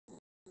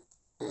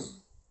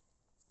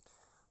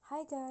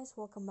Hi guys,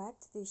 welcome back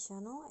to this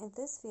channel. In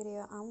this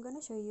video I'm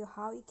gonna show you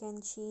how you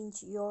can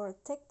change your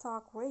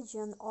TikTok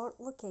region or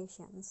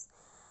locations.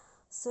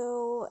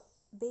 So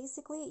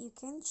basically you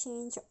can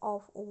change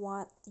of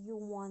what you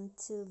want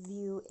to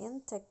view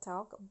in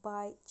TikTok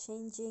by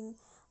changing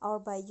or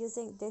by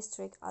using this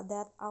trick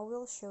that I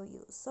will show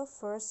you. So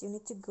first you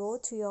need to go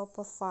to your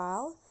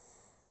profile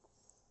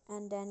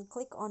and then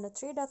click on the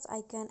three dots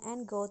icon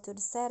and go to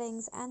the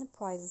settings and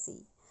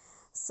privacy.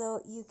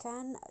 So you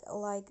can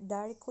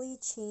directly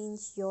change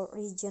your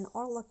region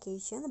or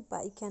location,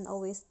 but you can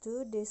always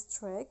do this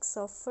trick.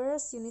 So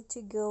first you need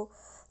to go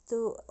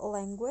to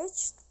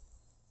language,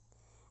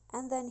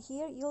 and then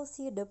here you'll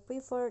see the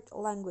preferred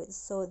language.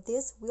 So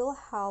this will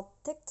help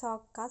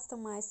TikTok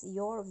customize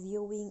your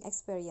viewing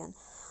experience.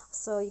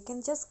 So you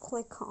can just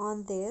click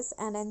on this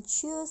and then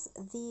choose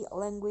the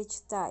language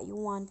that you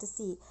want to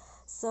see.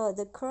 So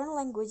the current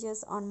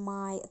languages on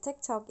my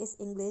TikTok is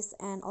English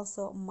and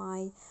also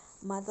my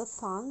mother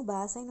tongue,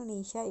 Bahasa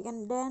Indonesia.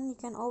 You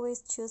can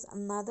always choose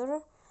another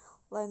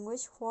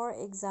language. For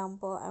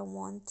example, I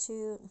want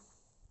to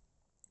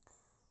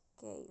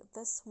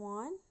this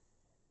one.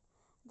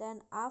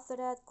 Then after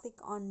that click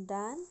on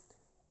done,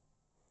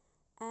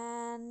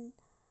 and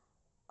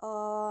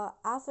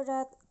after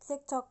that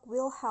TikTok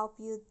will help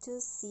you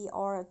to see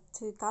or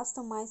to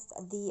customize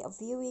the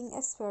viewing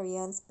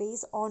experience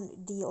based on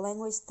the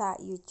language that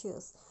you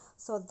choose.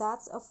 So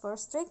that's a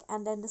first trick.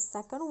 And then the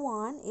second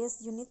one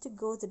is you need to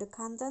go to the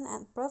content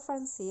and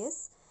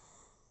preferences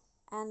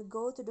and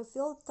go to the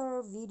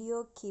filter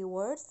video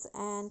keywords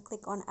and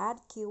click on add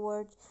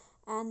keyword,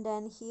 and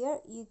then here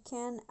you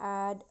can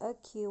add a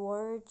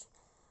keyword,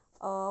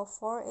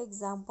 for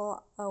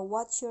example,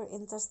 what you're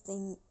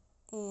interested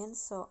in.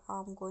 So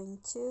I'm going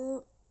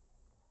to,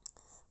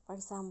 for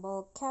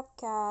example,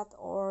 CapCut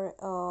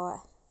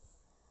or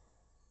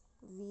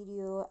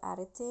video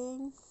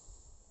editing.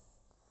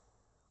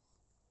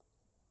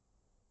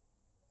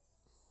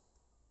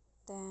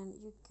 Then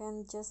you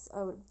can just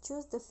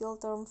choose the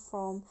filter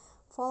from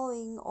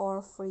following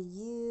or for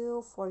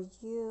you.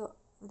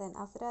 Then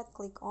after that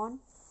click on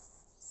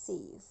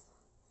save.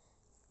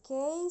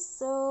 Okay,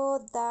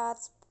 so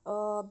that's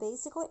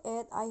basically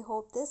it. I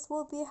hope this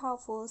will be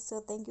helpful.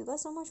 So thank you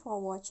guys so much for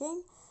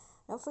watching.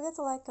 Don't forget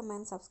to like,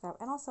 comment, subscribe,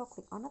 and also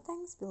click on the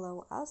thanks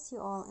below. I'll see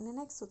you all in the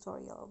next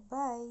tutorial.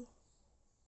 Bye.